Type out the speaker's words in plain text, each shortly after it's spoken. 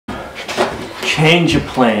Change your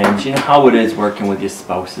plans. You know how it is working with your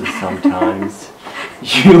spouses sometimes.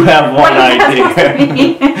 You have one idea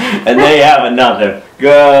and they have another.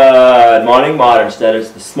 Good morning, Modern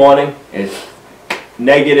Homesteaders. This morning it's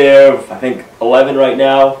negative, I think 11 right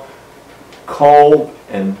now. Cold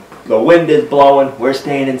and the wind is blowing. We're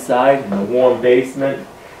staying inside in the warm basement.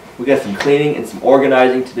 We got some cleaning and some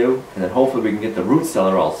organizing to do, and then hopefully we can get the root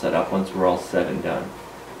cellar all set up once we're all said and done.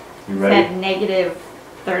 You ready? Said negative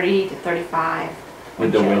 30 to 35.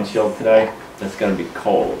 With the wind chill today, that's going to be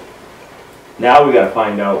cold. Now we got to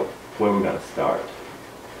find out where we're going to start.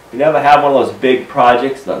 You never have one of those big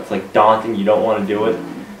projects that's like daunting, you don't want to do it,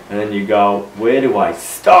 and then you go, where do I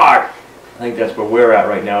start? I think that's where we're at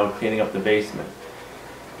right now, cleaning up the basement.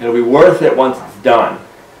 It'll be worth it once it's done.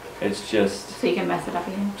 It's just... So you can mess it up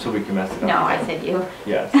again? So we can mess it up No, again. I said you.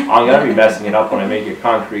 Yes. I'm going to be messing it up when I make a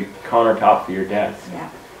concrete countertop for your desk. Yeah.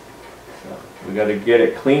 So we got to get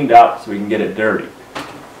it cleaned up so we can get it dirty.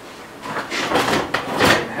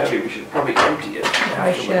 Heavy, we should probably empty it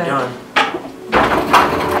after we're done.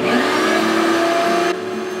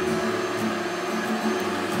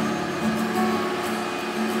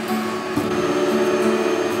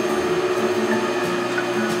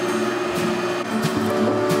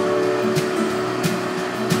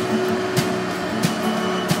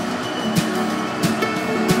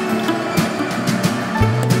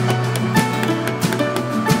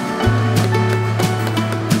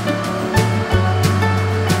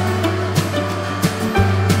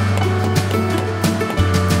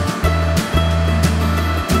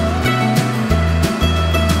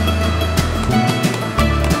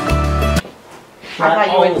 I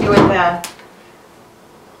thought you would do it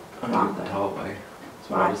the hallway. That's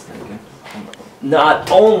what I was thinking.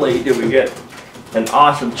 Not only did we get an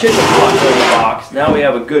awesome chicken box, now we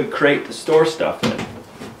have a good crate to store stuff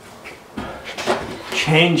in.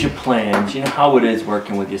 Change your plans. You know how it is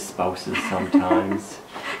working with your spouses sometimes.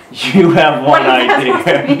 You have one idea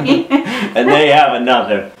and they have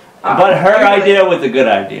another. But her idea was a good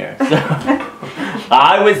idea. So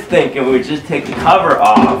I was thinking we would just take the cover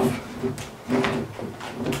off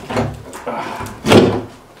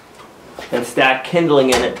and start kindling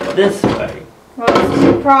in it this way. Well, this is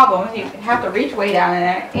the problem. You have to reach way down in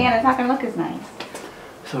there, and it's not going to look as nice.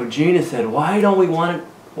 So Gina said, why aren't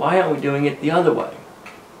we doing it the other way?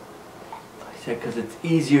 I said, because it's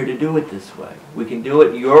easier to do it this way. We can do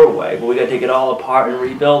it your way, but we got to take it all apart and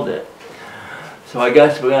rebuild it. So I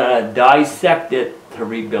guess we're going to dissect it to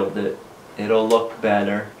rebuild it. It'll look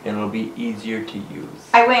better, and it'll be easier to use.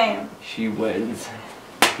 I win. She wins.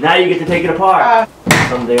 Now you get to take it apart.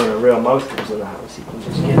 Someday when a real mouster's in the house, you can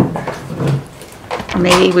just get it. Or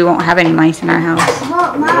maybe we won't have any mice in our house.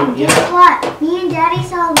 Well, Mom, guess what? Me and Daddy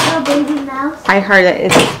saw a little baby mouse. I heard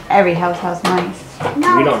that every house has mice.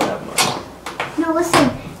 No. We don't have much. No, listen.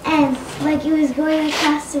 And, like, it was going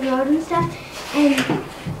across the road and stuff. And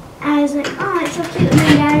I was like, oh, it's so cute. And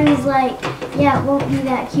then Daddy was like, yeah, it won't be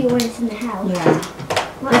that cute when it's in the house. Yeah.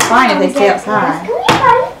 Well, It's fine if they stay outside. Come here,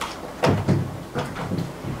 buddy.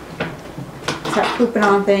 Start pooping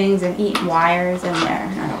on things and eating wires in there.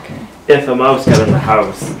 Not okay. If a mouse got in the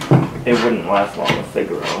house, it wouldn't last long with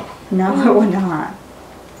Figaro. No, it would not.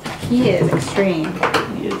 He is extreme.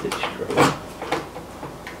 He is extreme.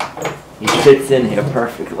 He fits in here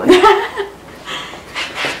perfectly.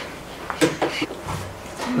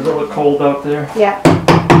 Does it look cold out there? Yeah.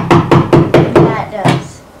 That does.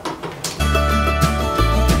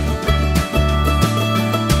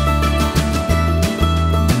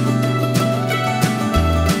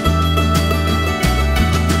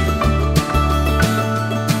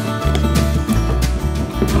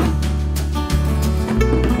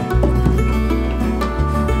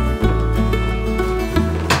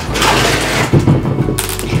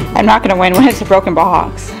 I'm not going to win when it's a broken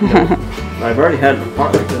box. I've already had an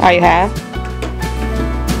part like this. Oh, you have?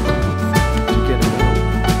 Get it out.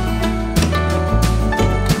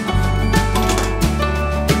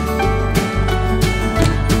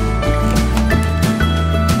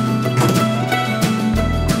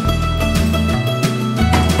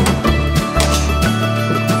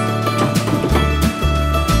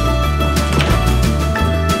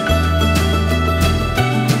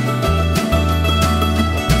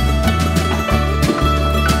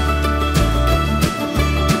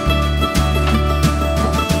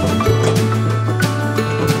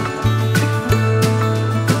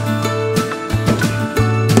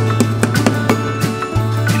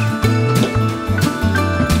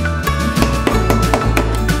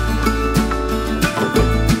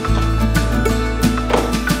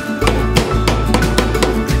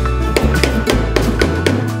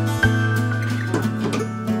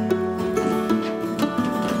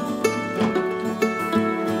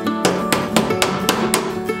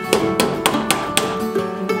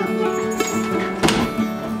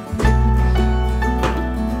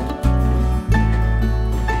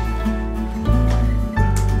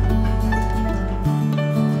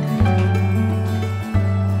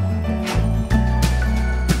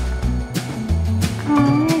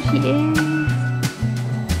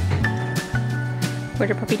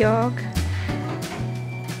 puppy dog.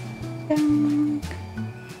 Dog.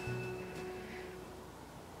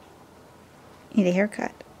 Need a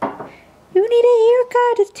haircut. You need a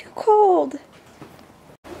haircut. It's too cold.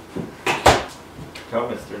 Go,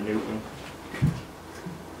 Mr. Newton.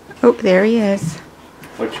 Oh, there he is.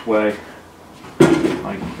 Which way?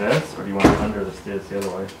 Like this, or do you want it under the stairs the other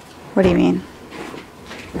way? What do you mean?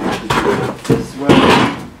 This way?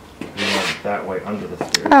 Or do you want it that way under the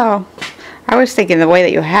stairs? Oh, I was thinking the way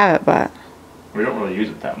that you have it, but We don't really use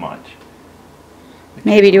it that much.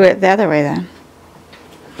 maybe do it the other way then.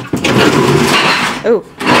 Oh.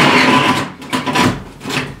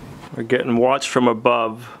 We're getting watched from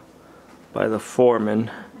above by the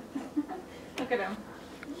foreman. Look at him.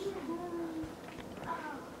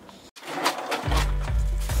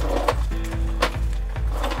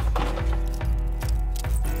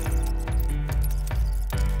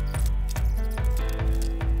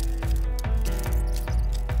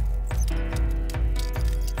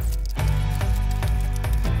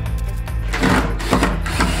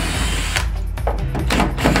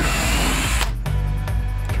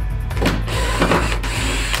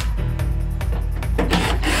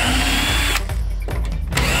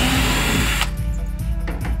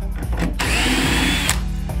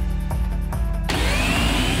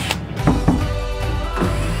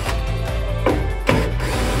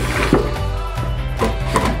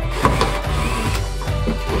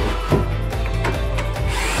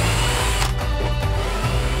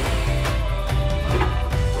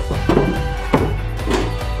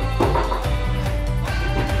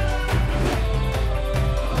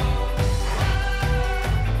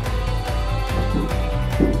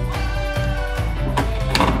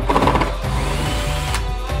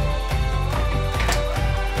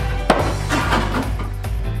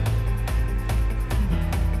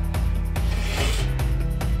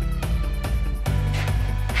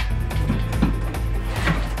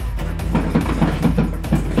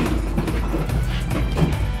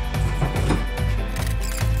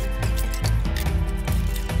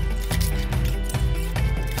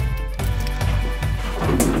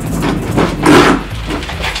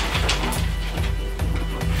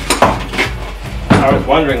 I was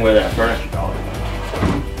wondering where that furniture dollar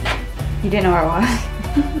was. You didn't know where it was?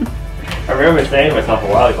 I remember saying to myself a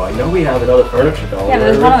while ago, I know we have another furniture dollar. Yeah,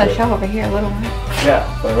 there's Where one on is the it? shelf over here, a little one.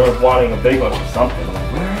 Yeah, but I remember wanting a big one for something. I'm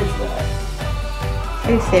like, where is that?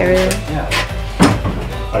 Are you serious? Yeah.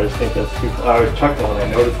 I just think that's too. I was chuckling when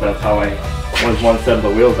I noticed that's how I was one set of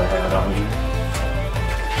the wheels I had on.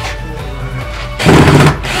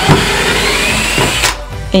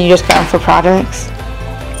 And you just got them for projects?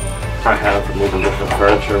 I have for moving different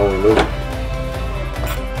furniture when we move.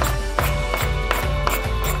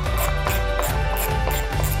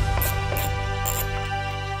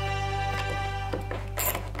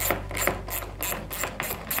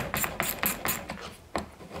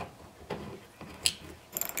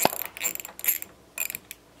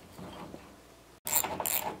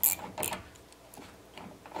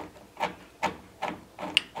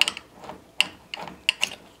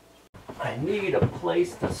 I need a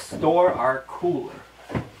place to store our cooler.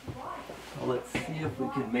 So let's see if we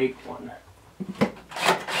can make one.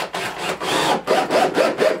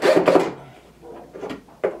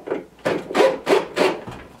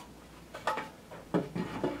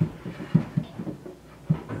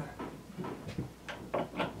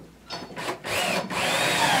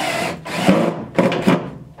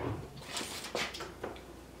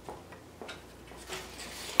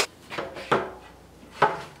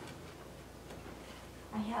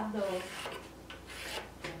 Those.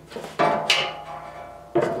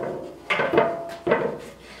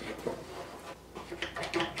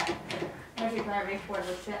 Maybe my report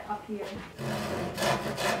will sit up here.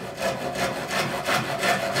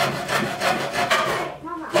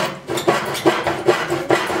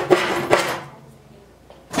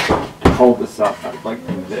 To hold this up, I'd like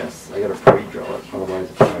to do this. I gotta pre-drill it, otherwise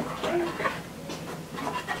it's gonna crack.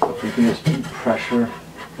 So if we can just keep pressure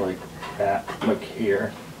like that, like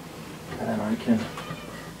here, and then I can.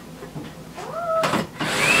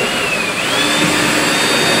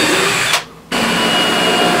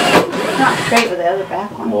 It's not straight with the other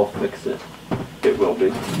back one. We'll fix it. It will be.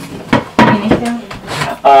 You need to?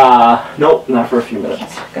 Nope, not for a few minutes.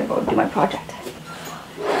 Yes, I'm gonna go do my project.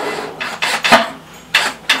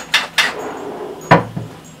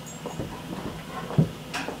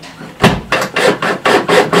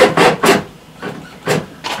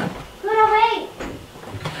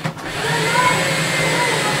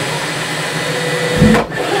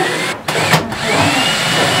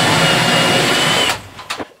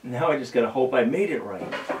 Now I just gotta hope I made it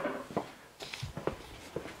right.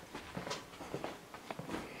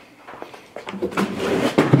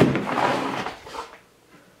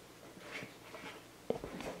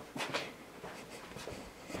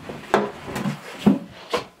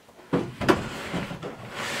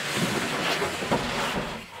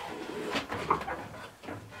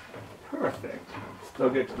 Perfect. Still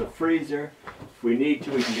get to the freezer. If we need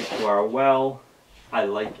to, we can get to our well. I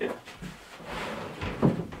like it.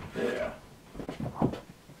 There.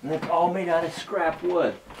 And it's all made out of scrap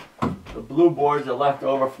wood. The blue boards are left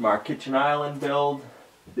over from our kitchen island build.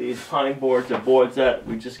 These pine boards are boards that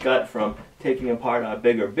we just got from taking apart our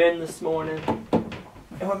bigger bin this morning.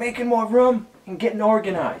 And we're making more room and getting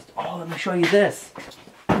organized. Oh, let me show you this.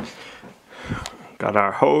 Got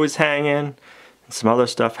our hose hanging, and some other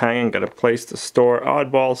stuff hanging. Got a place to store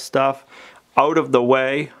oddball stuff out of the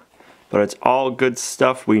way, but it's all good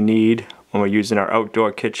stuff we need when we're using our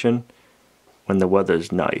outdoor kitchen when the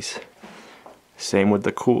weather's nice. Same with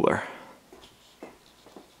the cooler.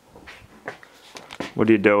 What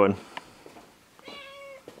are you doing?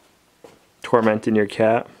 Tormenting your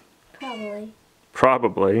cat? Probably.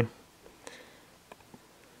 Probably.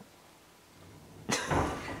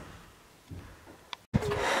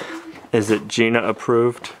 Is it Gina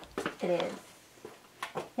approved? It is.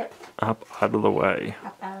 Yep. Up out of the way.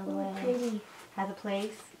 Up out of the way. Has a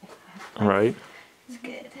place. Right. It's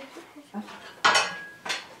good.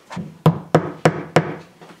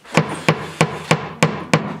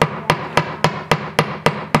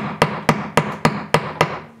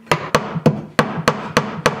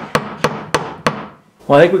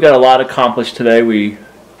 Well, I think we got a lot accomplished today. We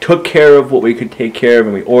took care of what we could take care of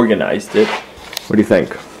and we organized it. What do you think?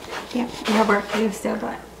 Yeah, we have work to do still,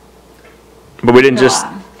 but we didn't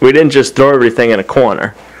just throw everything in a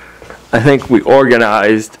corner. I think we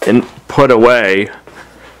organized and put away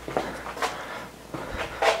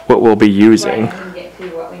what we'll be using. Right, and get to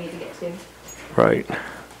what we need to get to. Right.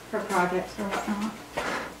 For projects or whatnot.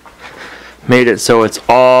 Made it so it's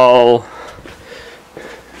all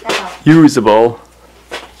usable.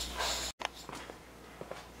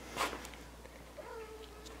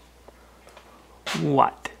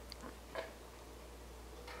 What?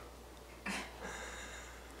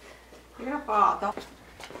 You're gonna fall. Don't.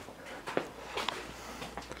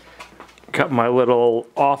 Got my little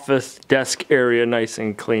office desk area nice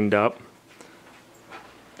and cleaned up.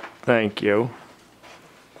 Thank you.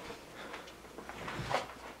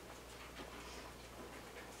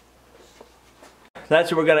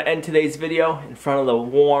 That's where we're going to end today's video, in front of the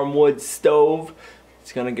warm wood stove.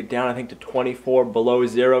 It's going to get down, I think, to 24 below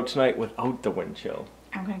zero tonight without the wind chill.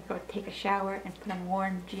 I'm gonna go take a shower and put on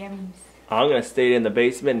warm jammies. I'm going to stay in the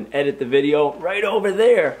basement and edit the video right over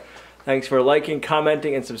there. Thanks for liking,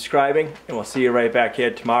 commenting, and subscribing, and we'll see you right back here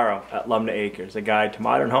tomorrow at Lumnah Acres, a guide to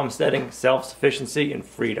modern homesteading, self-sufficiency, and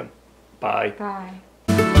freedom. Bye. Bye.